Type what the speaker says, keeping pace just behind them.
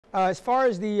As far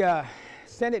as the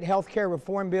Senate health care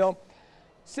reform bill,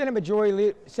 Senate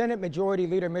Majority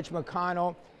Leader Mitch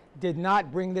McConnell did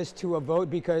not bring this to a vote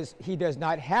because he does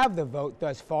not have the vote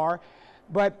thus far.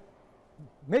 But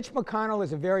Mitch McConnell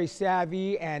is a very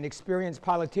savvy and experienced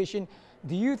politician.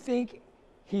 Do you think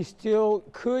he still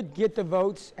could get the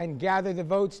votes and gather the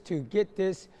votes to get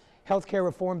this health care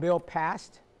reform bill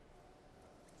passed?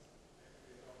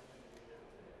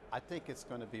 I think it's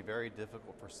going to be very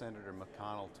difficult for Senator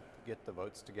McConnell to get the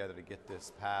votes together to get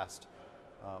this passed.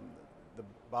 The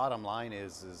bottom line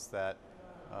is that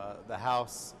the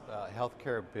House health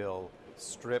care bill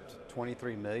stripped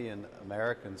 23 million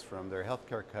Americans from their health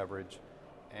care coverage,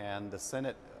 and the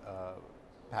Senate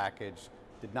package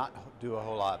did not do a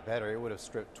whole lot better. It would have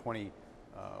stripped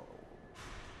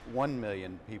 21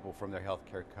 million people from their health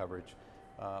care coverage.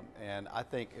 And I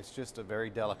think it's just a very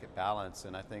delicate balance,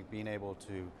 and I think being able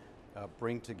to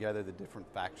bring together the different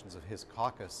factions of his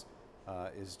caucus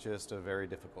is just a very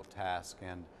difficult task,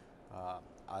 and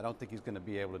I don't think he's going to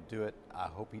be able to do it. I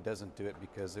hope he doesn't do it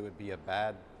because it would be a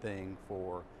bad thing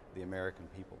for the American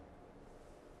people.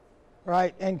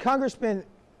 Right, and Congressman,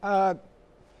 no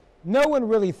one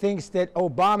really thinks that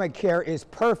Obamacare is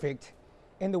perfect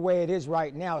in the way it is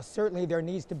right now. Certainly there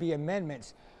needs to be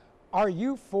amendments. Are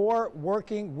you for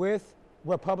working with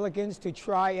Republicans to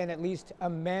try and at least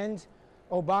amend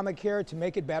Obamacare to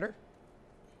make it better?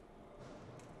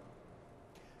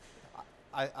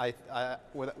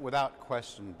 Without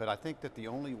question, but I think that the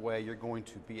only way you're going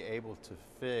to be able to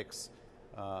fix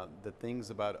the things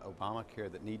about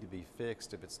Obamacare that need to be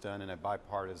fixed if it's done in a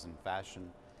bipartisan fashion.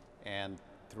 And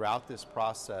throughout this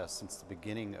process, since the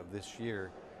beginning of this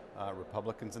year,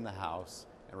 Republicans in the House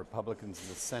and Republicans in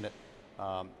the Senate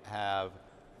have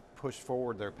pushed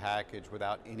forward their package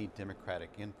without any Democratic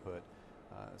input.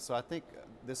 So I think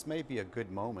this may be a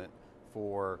good moment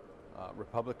for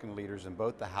Republican leaders in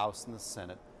both the House and the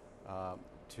Senate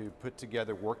to put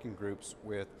together working groups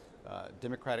with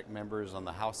Democratic members. On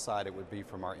the House side, it would be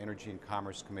from our Energy and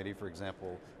Commerce Committee, for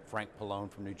example, Frank Pallone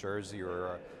from New Jersey,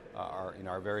 or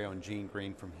our very own Gene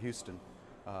Green from Houston,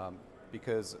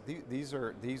 because these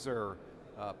are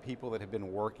people that have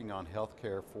been working on health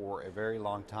care for a very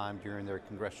long time during their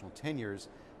congressional tenures,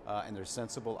 and they're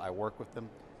sensible. I work with them,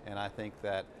 and I think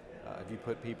that if you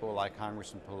put people like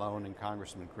Congressman Pallone and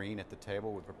Congressman Green at the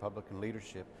table with Republican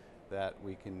leadership, that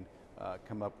we can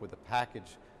come up with a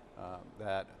package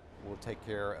that will take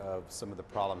care of some of the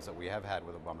problems that we have had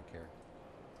with Obamacare.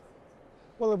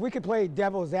 Well, if we could play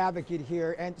devil's advocate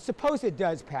here, and suppose it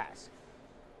does pass,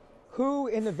 who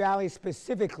in the Valley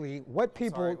specifically, what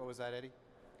people... Sorry, what was that, Eddie?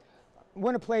 I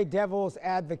want to play devil's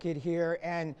advocate here,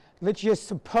 and let's just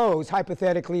suppose,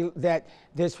 hypothetically, that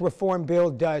this reform bill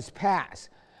does pass.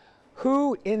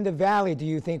 Who in the Valley do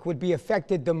you think would be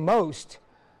affected the most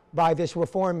by this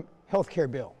reform health care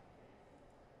bill?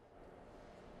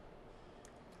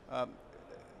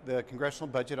 The Congressional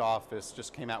Budget Office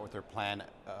just came out with their plan,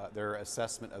 their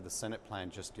assessment of the Senate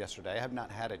plan just yesterday. I have not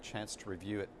had a chance to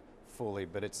review it fully,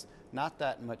 but it's not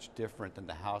that much different than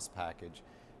the House package.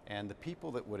 And the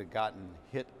people that would have gotten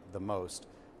hit the most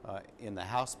in the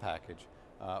House package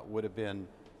would have been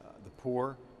the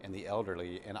poor and the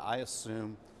elderly. And I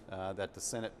assume that the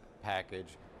Senate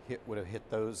package would have hit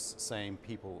those same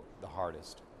people the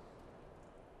hardest.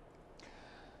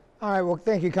 All right, well,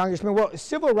 thank you, Congressman. Well,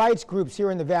 civil rights groups here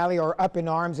in the Valley are up in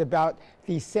arms about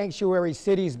the Sanctuary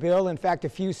Cities bill. In fact, a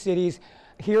few cities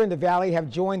here in the Valley have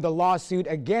joined the lawsuit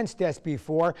against SB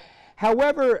 4.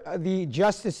 However, the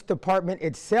Justice Department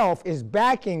itself is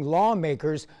backing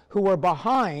lawmakers who are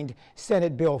behind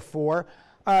Senate Bill 4.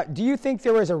 Do you think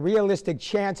there is a realistic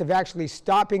chance of actually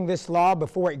stopping this law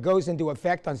before it goes into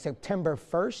effect on September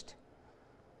 1st?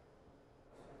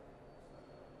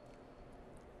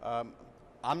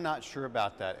 I'm not sure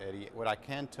about that, Eddie. What I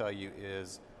can tell you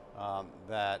is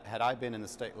that had I been in the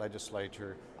state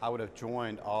legislature, I would have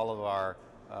joined all of our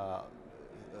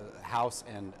House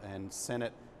and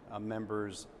Senate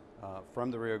members from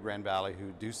the Rio Grande Valley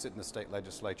who do sit in the state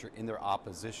legislature in their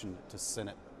opposition to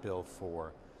Senate Bill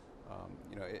 4.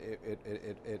 You know,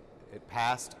 it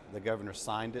passed, the governor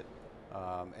signed it,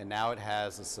 and now it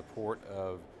has the support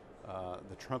of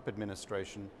the Trump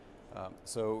administration.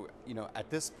 So, you know, at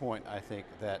this point, I think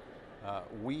that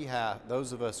we have,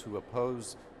 those of us who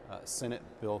oppose Senate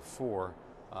Bill 4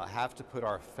 have to put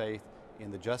our faith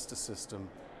in the justice system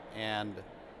and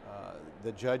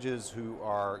the judges who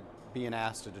are being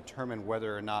asked to determine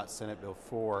whether or not Senate Bill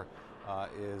 4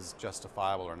 is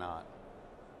justifiable or not.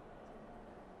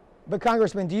 But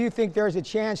Congressman, do you think there's a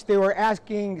chance they were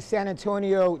asking San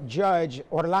Antonio Judge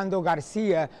Orlando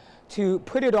Garcia to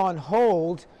put it on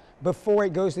hold before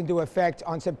it goes into effect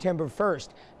on September 1st.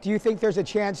 Do you think there's a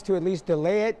chance to at least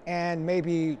delay it and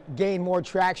maybe gain more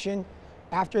traction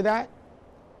after that?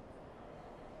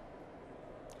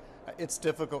 It's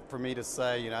difficult for me to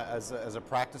say, as a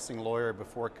practicing lawyer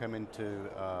before coming to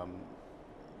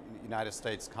United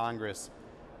States Congress,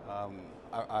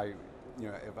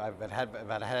 if I've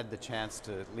had the chance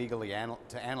to legally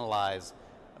analyze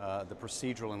the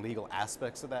procedural and legal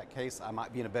aspects of that case, I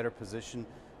might be in a better position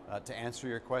to answer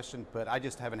your question, but I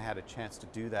just haven't had a chance to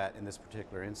do that in this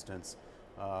particular instance.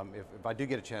 If I do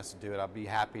get a chance to do it, I'll be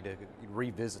happy to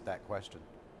revisit that question.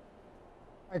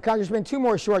 All right, Congressman, two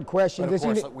more short questions. But of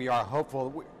course, we are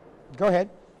hopeful. Go ahead.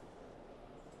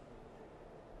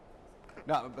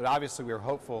 No, but obviously we are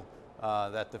hopeful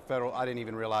that the federal, I didn't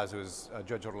even realize it was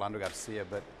Judge Orlando Garcia,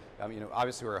 but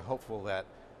obviously we're hopeful that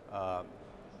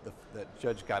that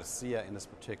Judge Garcia in this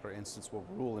particular instance will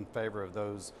rule in favor of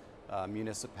those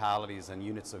municipalities and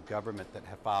units of government that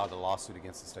have filed a lawsuit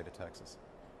against the state of Texas.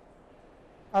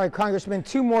 All right, Congressman,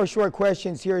 two more short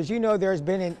questions here. As you know, there's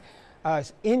been an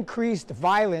increased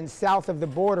violence south of the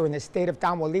border in the state of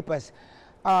Tamaulipas.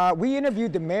 We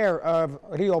interviewed the mayor of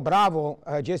Rio Bravo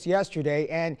just yesterday,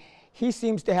 and he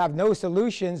seems to have no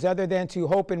solutions other than to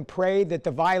hope and pray that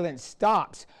the violence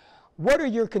stops. What are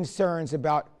your concerns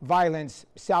about violence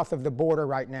south of the border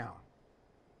right now?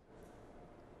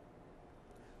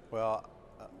 Well,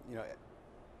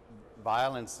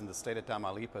 violence in the state of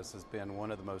Tamaulipas has been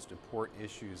one of the most important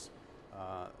issues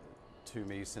to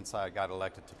me since I got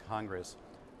elected to Congress.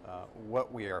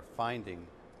 What we are finding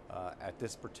at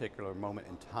this particular moment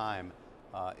in time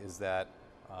is that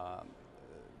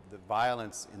the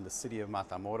violence in the city of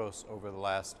Matamoros over the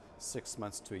last 6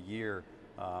 months to a year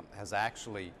has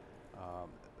actually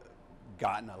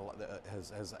gotten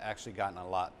a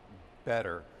lot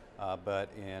better. But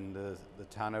in the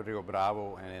town of Rio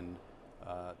Bravo and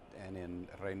in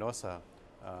Reynosa,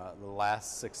 the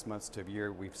last 6 months to a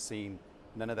year, we've seen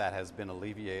none of that has been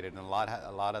alleviated, and a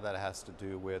lot of that has to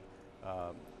do with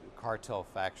cartel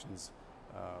factions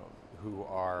who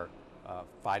are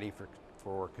fighting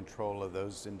for control of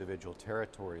those individual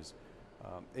territories.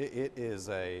 It is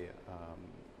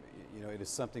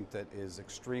something that is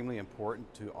extremely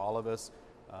important to all of us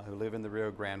who live in the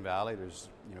Rio Grande Valley.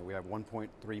 We have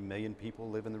 1.3 million people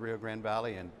live in the Rio Grande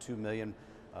Valley, and 2 million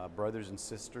brothers and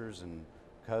sisters and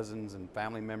cousins and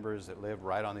family members that live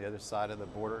right on the other side of the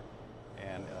border.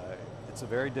 And it's a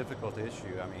very difficult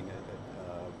issue. I mean,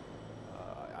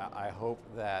 I hope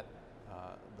that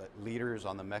that leaders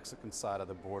on the Mexican side of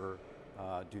the border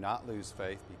do not lose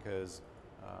faith, because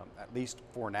at least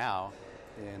for now,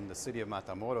 in the city of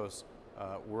Matamoros,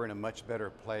 we're in a much better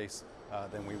place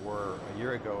than we were a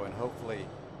year ago, and hopefully,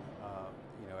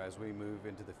 as we move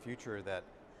into the future, that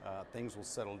things will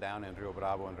settle down in Rio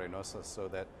Bravo and Reynosa, so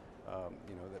that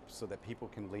so that people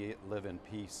can live in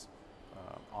peace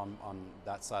on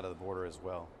that side of the border as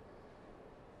well.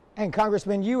 And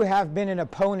Congressman, you have been an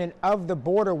opponent of the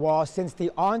border wall since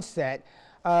the onset.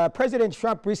 President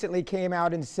Trump recently came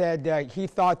out and said he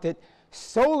thought that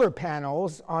solar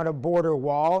panels on a border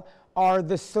wall are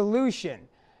the solution.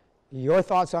 Your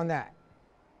thoughts on that?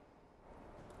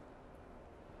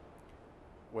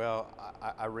 Well,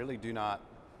 I really do not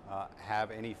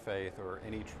have any faith or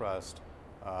any trust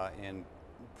in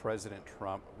President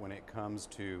Trump when it comes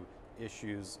to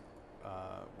issues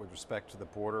with respect to the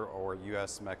border or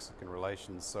U.S.-Mexican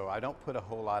relations. So I don't put a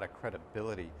whole lot of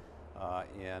credibility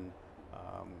in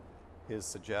his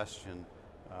suggestion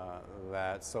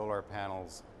that solar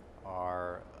panels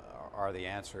are the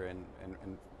answer.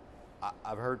 And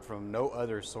I've heard from no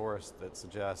other source that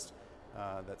suggests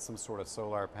that some sort of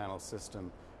solar panel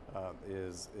system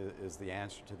is the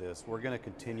answer to this. We're going to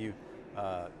continue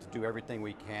to do everything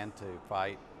we can to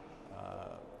fight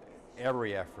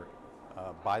every effort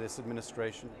by this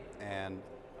administration and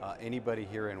anybody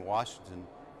here in Washington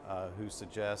who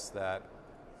suggests that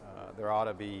there ought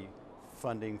to be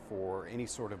funding for any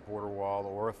sort of border wall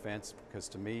or a fence, because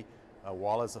to me, a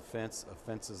wall is a fence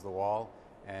is the wall,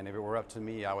 and if it were up to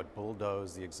me, I would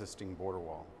bulldoze the existing border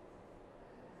wall.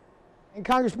 And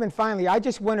Congressman, finally, I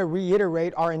just want to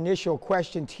reiterate our initial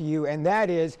question to you, and that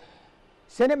is,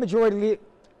 Senate Majority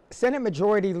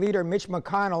Leader Mitch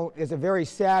McConnell is a very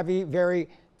savvy, very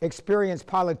experienced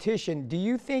politician. Do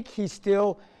you think he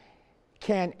still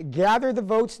can gather the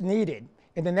votes needed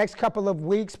in the next couple of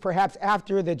weeks, perhaps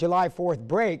after the July 4th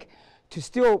break, to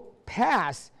still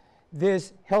pass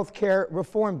this health care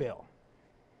reform bill?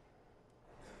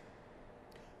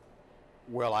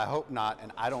 Well, I hope not,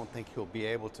 and I don't think he'll be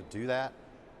able to do that.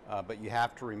 But you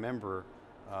have to remember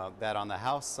that on the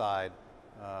House side,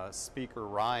 Speaker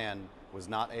Ryan was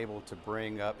not able to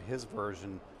bring up his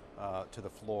version to the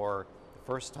floor the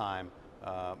first time,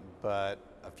 but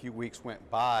a few weeks went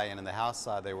by, and in the House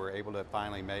side they were able to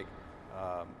finally make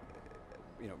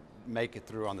it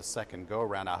through on the second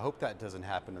go-around. I hope that doesn't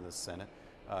happen in the Senate.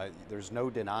 There's no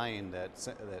denying that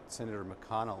Senator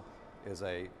McConnell is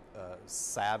a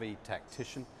savvy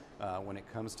tactician when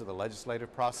it comes to the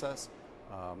legislative process,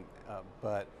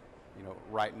 but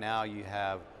right now you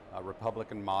have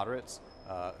Republican moderates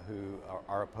who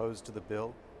are opposed to the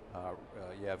bill.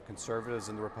 You have conservatives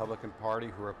in the Republican Party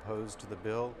who are opposed to the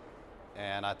bill,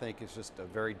 and I think it's just a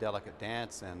very delicate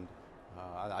dance, and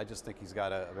I just think he's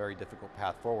got a very difficult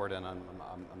path forward, and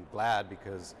I'm glad,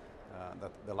 because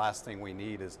the last thing we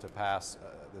need is to pass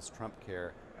this Trump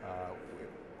care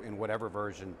in whatever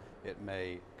version it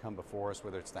may come before us,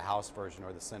 whether it's the House version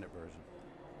or the Senate version.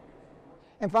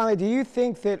 And finally, do you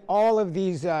think that all of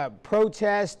these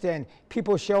protests and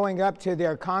people showing up to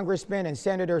their congressmen and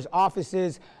senators'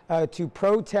 offices to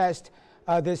protest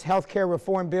this health care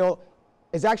reform bill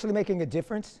is actually making a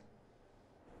difference?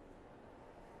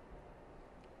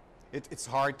 It's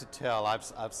hard to tell.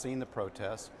 I've seen the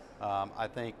protests. I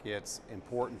think it's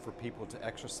important for people to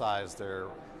exercise their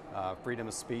freedom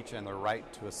of speech and their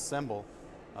right to assemble.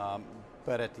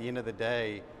 But at the end of the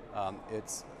day,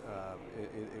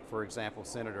 for example,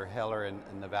 Senator Heller in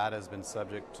Nevada has been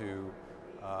subject to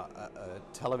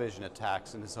television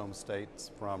attacks in his home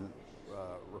states from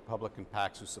Republican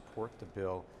PACs who support the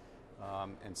bill.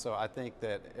 And so I think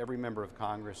that every member of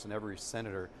Congress and every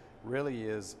senator really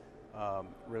is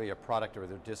really a product of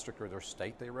their district or their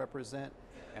state they represent.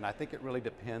 And I think it really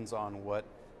depends on what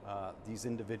these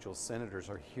individual senators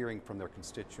are hearing from their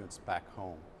constituents back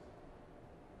home.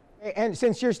 And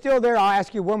since you're still there, I'll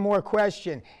ask you one more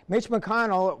question. Mitch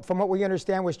McConnell, from what we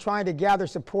understand, was trying to gather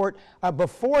support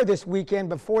before this weekend,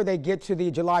 before they get to the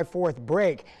July 4th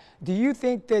break. Do you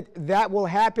think that that will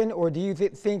happen, or do you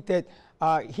think that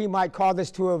he might call this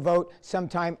to a vote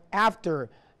sometime after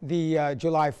the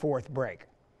July 4th break?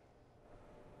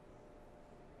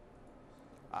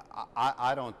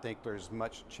 I don't think there's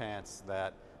much chance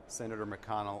that Senator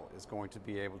McConnell is going to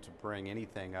be able to bring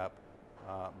anything up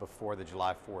before the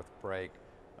July 4th break.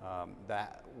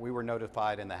 That we were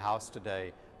notified in the House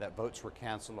today that votes were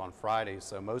canceled on Friday,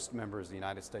 so most members of the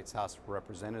United States House of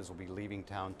Representatives will be leaving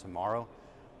town tomorrow.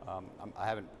 I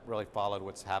haven't really followed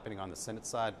what's happening on the Senate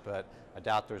side, but I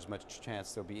doubt there's much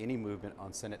chance there'll be any movement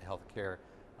on Senate health care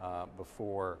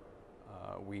before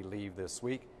we leave this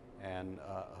week, and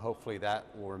hopefully that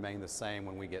will remain the same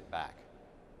when we get back.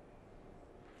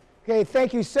 Okay,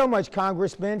 thank you so much,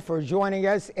 Congressman, for joining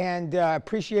us, and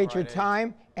appreciate your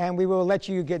time, and we will let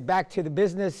you get back to the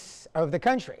business of the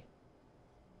country.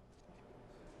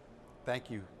 Thank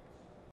you.